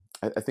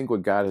I think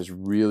what God has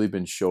really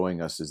been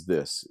showing us is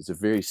this. It's a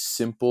very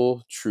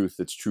simple truth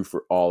that's true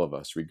for all of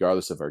us,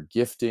 regardless of our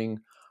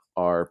gifting,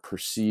 our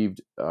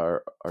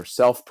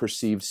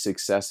self-perceived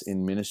success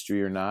in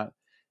ministry or not.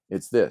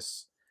 It's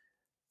this.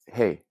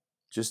 Hey,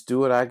 just do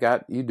what I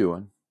got you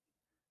doing.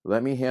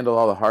 Let me handle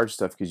all the hard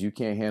stuff because you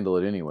can't handle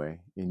it anyway,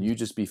 and you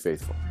just be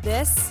faithful.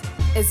 This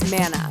is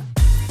Manna.